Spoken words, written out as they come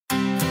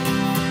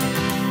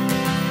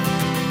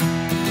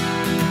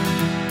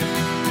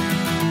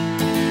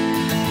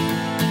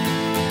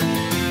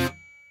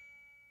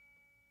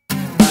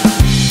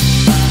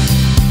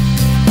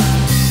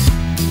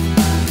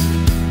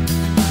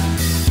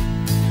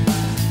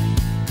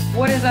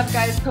What is up,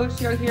 guys? Coach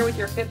Hero here with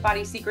your Fit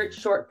Body Secret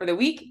short for the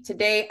week.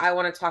 Today, I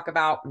want to talk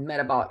about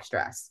metabolic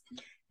stress.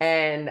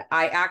 And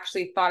I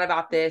actually thought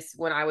about this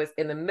when I was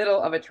in the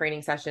middle of a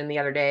training session the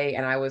other day,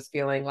 and I was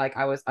feeling like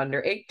I was under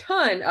a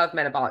ton of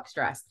metabolic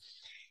stress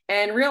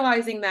and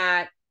realizing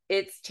that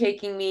it's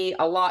taking me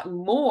a lot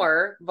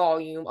more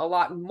volume, a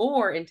lot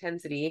more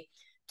intensity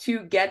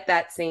to get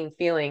that same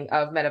feeling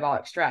of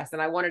metabolic stress.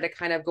 And I wanted to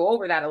kind of go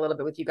over that a little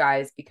bit with you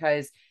guys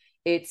because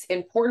it's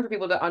important for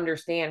people to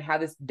understand how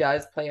this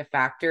does play a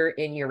factor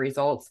in your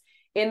results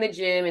in the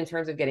gym in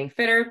terms of getting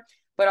fitter,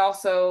 but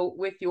also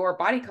with your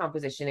body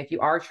composition. If you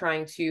are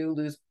trying to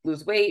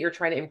lose weight, you're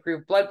trying to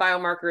improve blood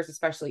biomarkers,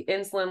 especially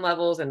insulin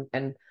levels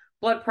and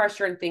blood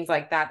pressure and things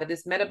like that, that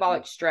this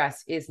metabolic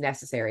stress is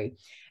necessary.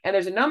 And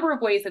there's a number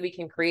of ways that we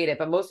can create it,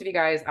 but most of you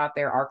guys out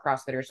there are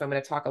CrossFitters. So I'm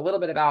going to talk a little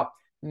bit about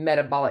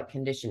metabolic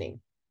conditioning.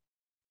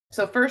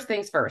 So first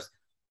things first,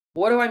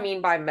 what do I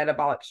mean by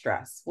metabolic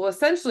stress? Well,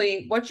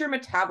 essentially what your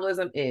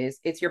metabolism is,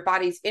 it's your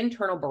body's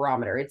internal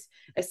barometer. It's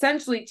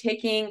essentially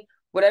taking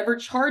whatever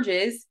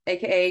charges,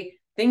 AKA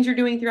things you're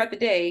doing throughout the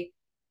day,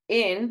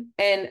 in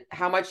and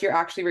how much you're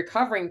actually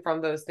recovering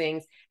from those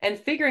things and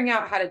figuring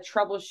out how to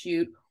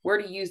troubleshoot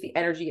where to use the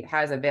energy it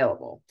has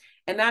available.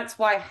 And that's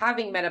why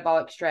having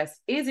metabolic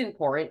stress is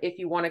important if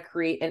you want to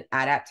create an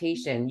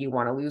adaptation. You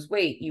want to lose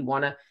weight, you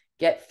want to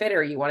get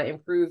fitter, you want to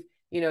improve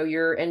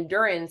your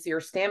endurance, your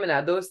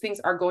stamina. Those things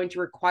are going to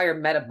require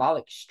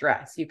metabolic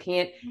stress. You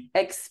can't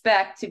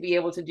expect to be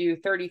able to do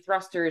 30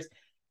 thrusters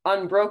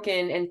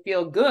unbroken and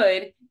feel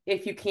good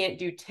if you can't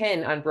do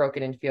 10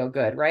 unbroken and feel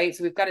good, right?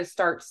 So we've got to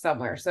start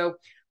somewhere. So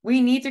we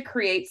need to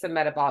create some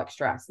metabolic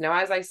stress. Now,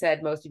 as I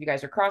said, most of you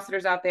guys are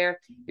CrossFitters out there.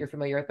 You're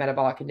familiar with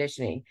metabolic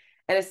conditioning.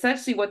 And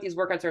essentially what these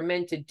workouts are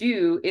meant to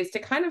do is to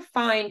kind of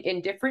find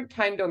in different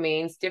time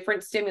domains,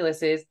 different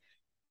stimuluses,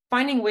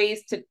 finding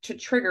ways to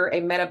trigger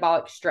a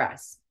metabolic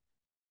stress.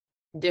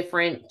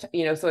 Different,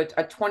 so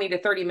a 20 to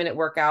 30 minute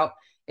workout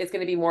is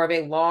going to be more of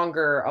a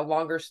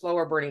longer,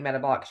 slower burning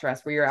metabolic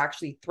stress where your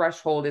actually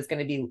threshold is going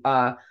to be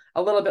a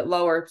little bit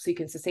lower so you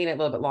can sustain it a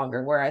little bit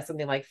longer. Whereas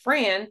something like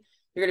Fran,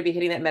 you're going to be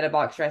hitting that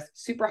metabolic stress,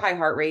 super high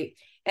heart rate.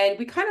 And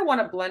we kind of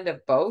want a blend of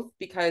both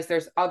because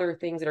there's other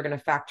things that are going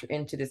to factor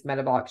into this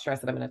metabolic stress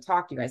that I'm going to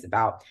talk to you guys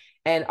about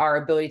and our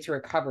ability to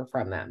recover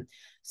from them.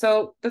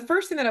 So the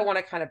first thing that I want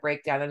to kind of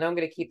break down, I know I'm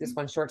going to keep this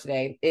one short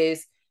today,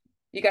 is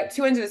you got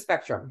two ends of the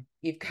spectrum.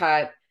 You've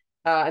got,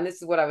 and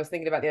this is what I was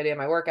thinking about the other day in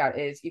my workout,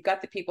 is you've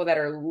got the people that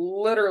are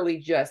literally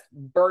just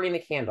burning the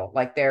candle.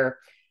 Like and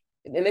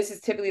this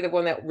is typically the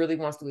one that really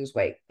wants to lose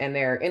weight. And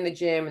they're in the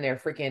gym and they're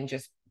freaking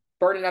just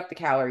burning up the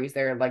calories.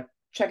 They're like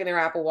checking their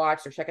Apple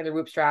Watch, they're checking their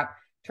Whoop strap,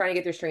 trying to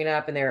get their strain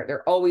up. And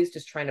they're always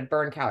just trying to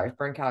burn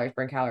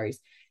calories.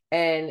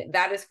 And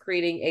that is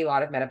creating a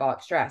lot of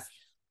metabolic stress,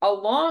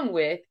 along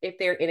with if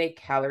they're in a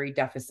calorie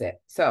deficit.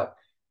 So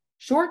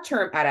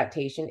short-term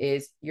adaptation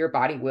is your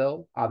body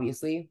will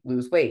obviously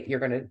lose weight. You're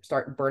going to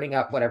start burning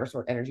up whatever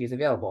sort of energy is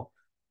available.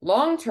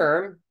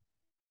 Long-term,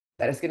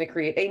 that is going to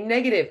create a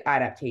negative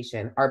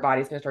adaptation. Our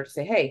body's going to start to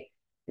say, hey,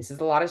 this is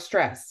a lot of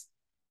stress.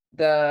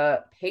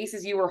 The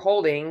paces you were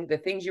holding, the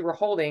things you were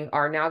holding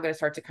are now going to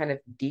start to kind of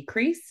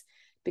decrease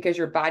because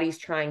your body's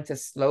trying to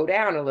slow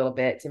down a little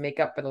bit to make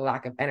up for the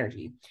lack of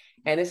energy.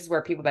 And this is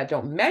where people that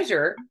don't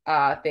measure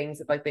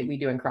things like that we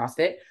do in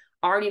CrossFit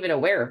aren't even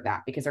aware of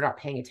that because they're not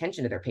paying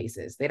attention to their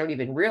paces. They don't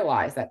even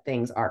realize that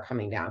things are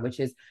coming down, which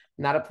is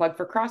not a plug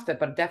for CrossFit,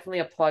 but definitely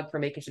a plug for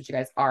making sure that you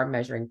guys are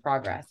measuring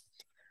progress.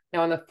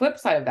 Now, on the flip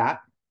side of that,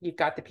 you've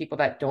got the people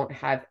that don't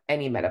have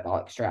any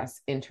metabolic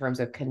stress in terms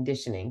of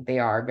conditioning. They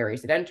are very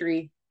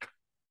sedentary.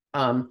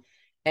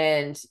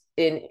 And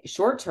in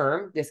short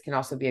term, this can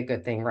also be a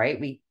good thing, right?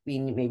 We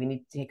maybe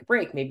need to take a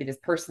break. Maybe this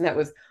person that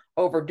was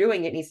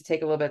overdoing it needs to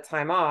take a little bit of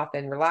time off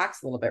and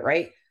relax a little bit,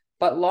 right?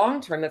 But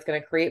long term, that's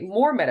going to create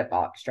more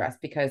metabolic stress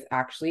because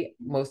actually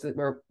most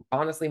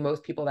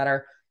people that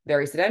are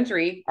very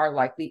sedentary are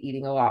likely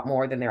eating a lot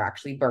more than they're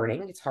actually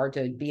burning. It's hard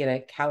to be in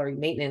a calorie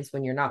maintenance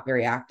when you're not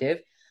very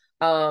active.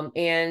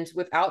 And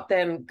without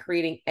them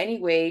creating any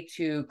way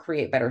to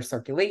create better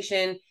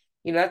circulation,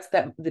 that's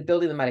the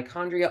building the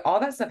mitochondria, all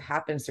that stuff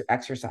happens through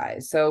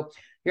exercise. So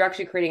you're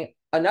actually creating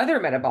another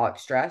metabolic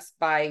stress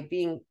by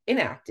being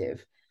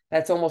inactive.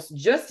 That's almost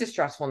just as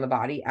stressful in the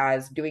body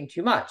as doing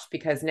too much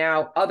because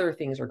now other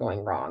things are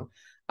going wrong.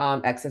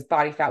 Excess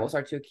body fat will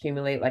start to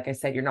accumulate. Like I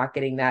said, you're not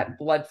getting that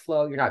blood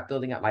flow. You're not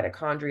building up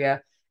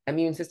mitochondria.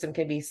 Immune system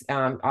can be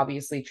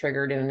obviously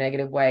triggered in a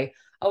negative way.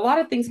 A lot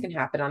of things can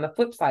happen on the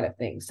flip side of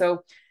things.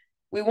 So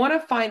we want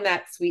to find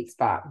that sweet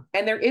spot.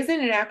 And there isn't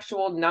an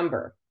actual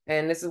number.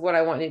 And this is what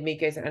I want to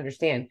make you guys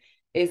understand,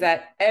 is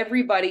that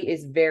everybody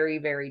is very,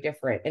 very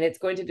different. And it's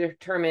going to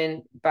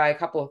determine by a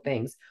couple of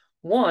things.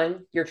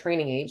 One, your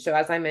training age. So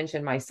as I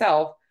mentioned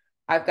myself,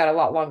 I've got a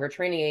lot longer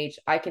training age.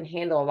 I can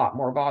handle a lot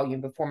more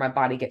volume before my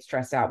body gets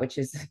stressed out, which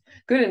is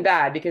good and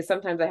bad because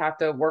sometimes I have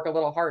to work a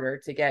little harder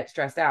to get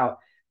stressed out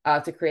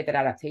to create that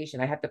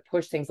adaptation. I have to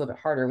push things a little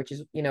bit harder, which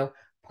is,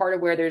 part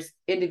of where there's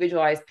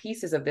individualized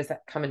pieces of this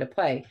that come into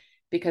play.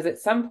 because at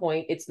some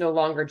point it's no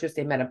longer just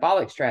a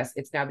metabolic stress.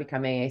 It's now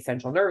becoming a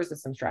central nervous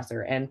system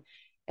stressor and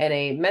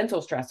a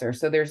mental stressor.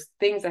 So there's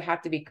things that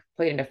have to be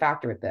played into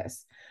factor with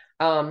this.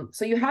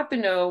 So you have to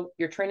know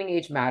your training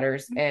age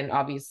matters. And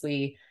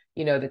obviously,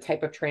 the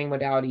type of training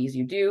modalities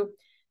you do,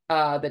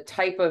 the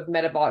type of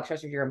metabolic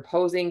stressors you're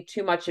imposing.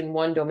 Too much in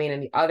one domain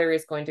and the other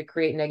is going to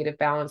create negative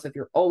balance. So if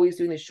you're always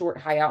doing the short,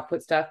 high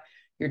output stuff,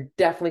 you're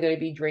definitely going to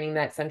be draining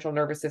that central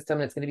nervous system.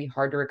 And it's going to be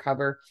hard to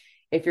recover.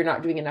 If you're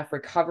not doing enough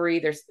recovery,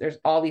 there's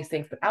all these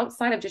things. But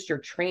outside of just your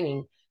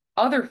training,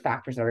 other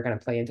factors that are going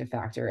to play into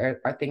factor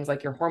are things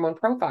like your hormone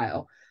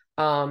profile,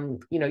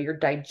 your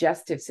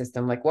digestive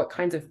system, like what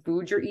kinds of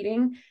foods you're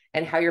eating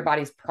and how your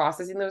body's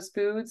processing those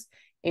foods.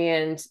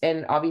 And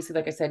obviously,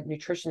 like I said,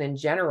 nutrition in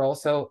general.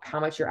 So how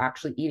much you're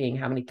actually eating,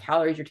 how many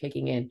calories you're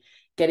taking in,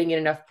 getting in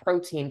enough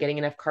protein, getting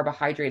enough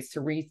carbohydrates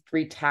to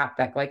re-tap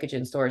that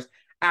glycogen stores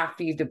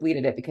after you've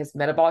depleted it, because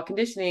metabolic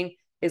conditioning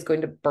is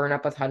going to burn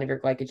up a ton of your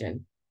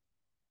glycogen.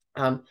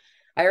 I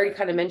already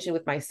kind of mentioned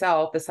with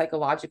myself, the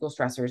psychological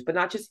stressors, but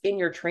not just in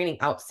your training,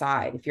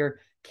 outside. If you're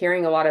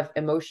carrying a lot of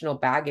emotional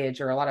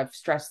baggage or a lot of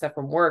stress stuff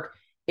from work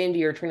into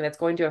your training, that's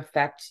going to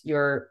affect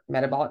your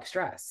metabolic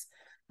stress.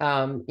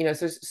 So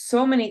there's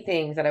so many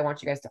things that I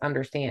want you guys to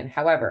understand.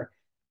 However,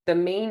 the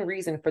main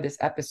reason for this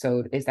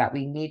episode is that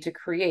we need to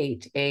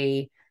create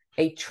a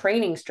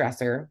training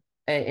stressor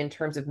in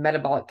terms of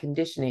metabolic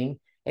conditioning,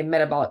 a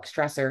metabolic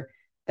stressor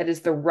that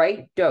is the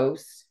right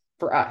dose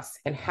for us.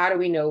 And how do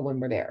we know when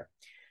we're there?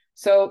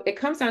 So it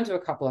comes down to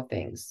a couple of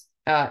things.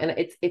 And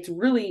it's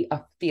really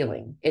a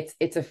feeling.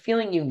 It's a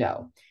feeling,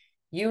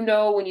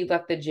 when you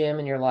left the gym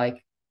and you're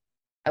like,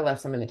 I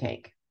left some in the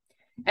tank.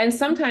 And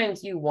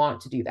sometimes you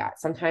want to do that.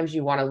 Sometimes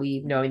you want to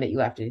leave knowing that you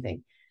left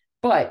anything.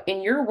 But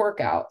in your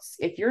workouts,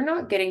 if you're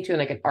not getting to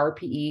like an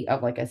RPE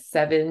of like a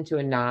 7 to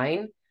a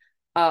 9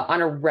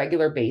 on a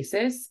regular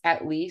basis,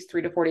 at least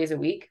 3 to 4 days a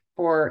week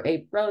for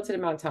a relative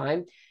amount of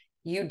time,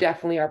 you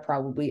definitely are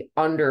probably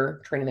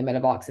under training the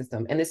metabolic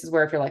system. And this is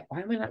where if you're like,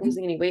 why am I not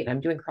losing any weight? And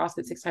I'm doing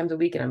CrossFit 6 times a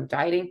week and I'm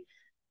dieting.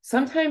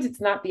 Sometimes it's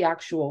not the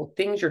actual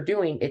things you're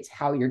doing, it's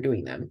how you're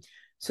doing them.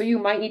 So you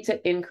might need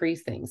to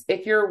increase things.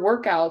 If your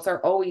workouts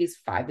are always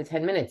 5 to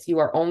 10 minutes, you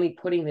are only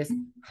putting this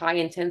high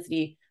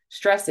intensity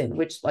stress in,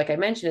 which, like I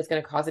mentioned, is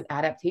going to cause an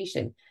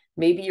adaptation.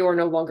 Maybe you're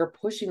no longer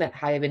pushing that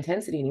high of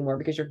intensity anymore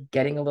because you're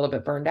getting a little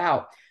bit burned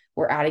out.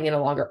 Or adding in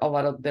a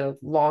little bit of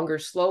longer,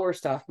 slower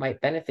stuff might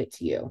benefit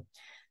to you.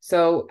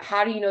 So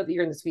how do you know that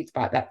you're in the sweet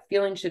spot? That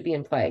feeling should be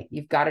in play.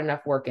 You've got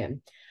enough work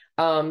in.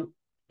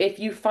 If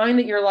you find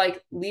that you're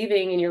like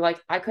leaving and you're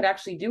like, I could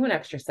actually do an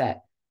extra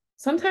set.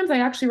 Sometimes I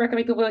actually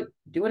recommend people like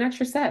do an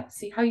extra set,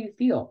 see how you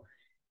feel.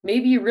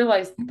 Maybe you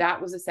realize that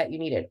was a set you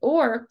needed.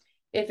 Or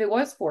if it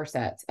was 4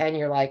 sets and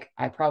you're like,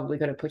 I probably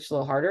could have pushed a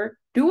little harder,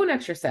 do an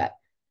extra set,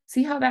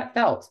 see how that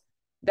felt.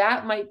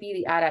 That might be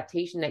the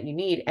adaptation that you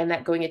need. And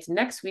that going into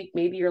next week,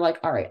 maybe you're like,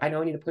 all right, I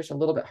know I need to push a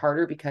little bit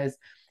harder because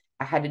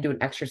I had to do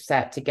an extra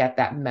set to get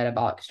that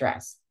metabolic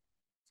stress.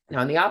 Now,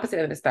 on the opposite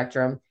end of the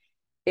spectrum,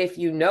 if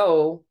you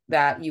know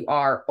that you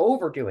are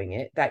overdoing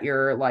it, that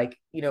you're like,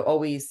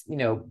 always,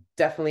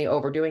 definitely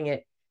overdoing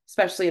it,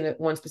 especially in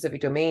one specific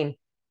domain,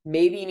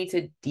 maybe you need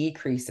to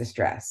decrease the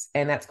stress.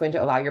 And that's going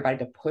to allow your body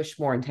to push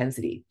more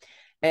intensity.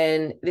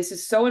 And this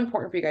is so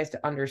important for you guys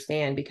to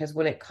understand, because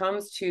when it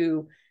comes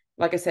to,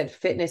 like I said,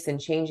 fitness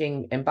and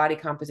changing and body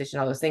composition,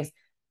 all those things,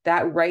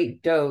 that right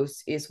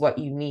dose is what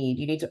you need.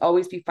 You need to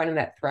always be finding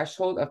that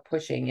threshold of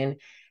pushing. And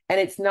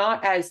it's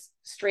not as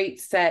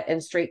straight set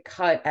and straight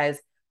cut as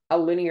a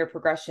linear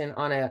progression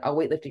on a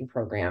weightlifting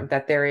program,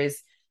 that there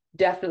is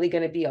definitely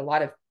going to be a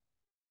lot of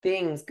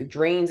things,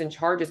 drains and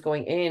charges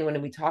going in when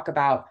we talk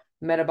about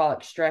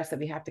metabolic stress that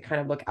we have to kind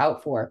of look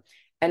out for.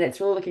 And it's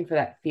really looking for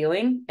that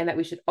feeling, and that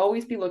we should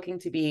always be looking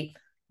to be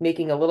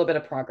making a little bit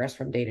of progress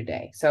from day to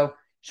day. So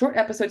short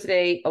episode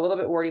today, a little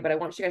bit wordy, but I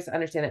want you guys to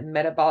understand that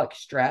metabolic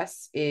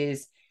stress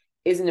is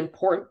an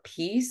important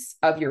piece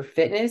of your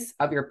fitness,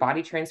 of your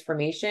body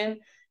transformation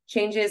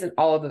changes, and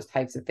all of those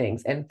types of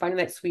things. And finding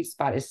that sweet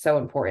spot is so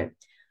important.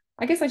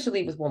 I guess I should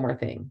leave with one more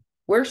thing.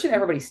 Where should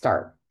everybody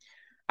start?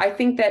 I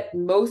think that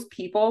most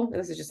people,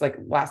 and this is just like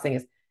last thing,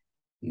 is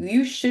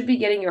you should be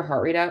getting your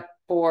heart rate up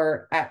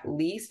for at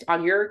least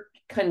on your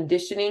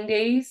conditioning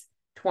days,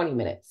 20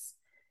 minutes.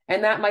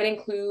 And that might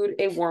include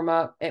a warm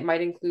up. It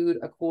might include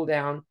a cool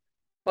down,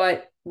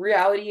 but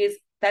reality is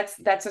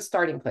that's a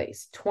starting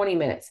place, 20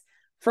 minutes.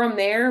 From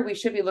there, we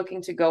should be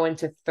looking to go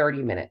into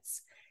 30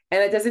 minutes.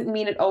 And it doesn't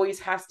mean it always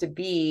has to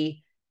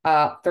be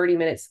 30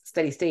 minutes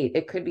steady state.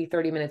 It could be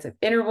 30 minutes of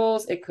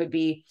intervals. It could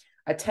be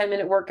a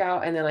 10-minute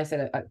workout. And then like I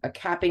said, a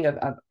capping of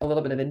a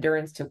little bit of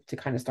endurance to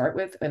kind of start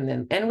with and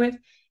then end with.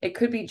 It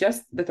could be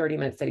just the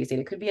 30-minute steady state.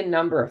 It could be a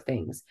number of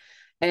things.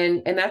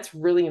 And that's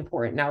really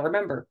important. Now,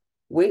 remember,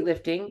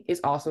 weightlifting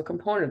is also a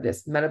component of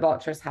this.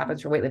 Metabolic stress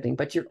happens for weightlifting,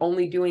 but you're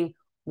only doing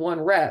one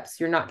reps,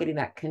 you're not getting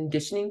that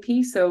conditioning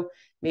piece. So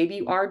maybe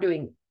you are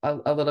doing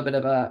a little bit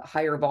of a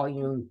higher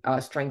volume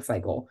strength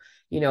cycle.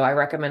 I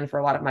recommend for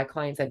a lot of my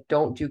clients that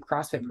don't do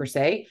CrossFit per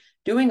se,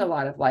 doing a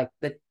lot of like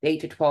the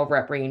 8 to 12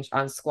 rep range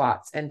on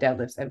squats and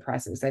deadlifts and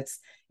presses. That's,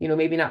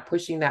 maybe not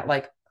pushing that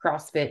like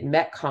CrossFit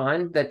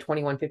Metcon, the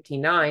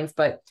 21-15-9s,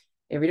 but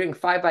if you're doing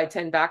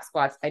 5x10 back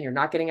squats and you're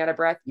not getting out of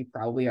breath, you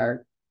probably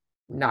are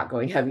not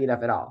going heavy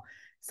enough at all.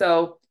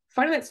 So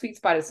finding that sweet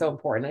spot is so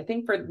important. I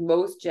think for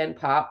most Gen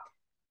Pop,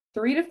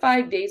 3 to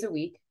 5 days a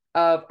week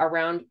of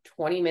around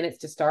 20 minutes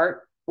to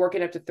start,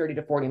 working up to 30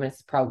 to 40 minutes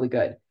is probably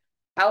good.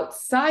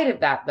 Outside of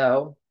that,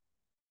 though,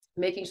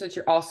 making sure that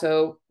you're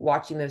also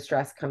watching the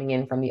stress coming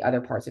in from the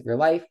other parts of your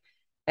life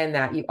and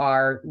that you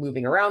are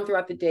moving around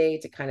throughout the day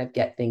to kind of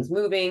get things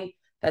moving.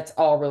 That's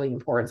all really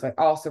important. So I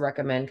also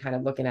recommend kind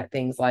of looking at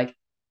things like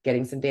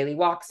getting some daily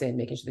walks in,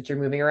 making sure that you're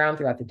moving around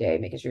throughout the day,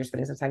 making sure you're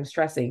spending some time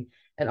stressing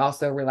and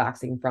also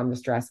relaxing from the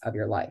stress of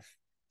your life.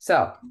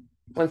 So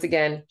once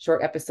again,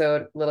 short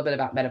episode, a little bit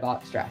about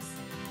metabolic stress.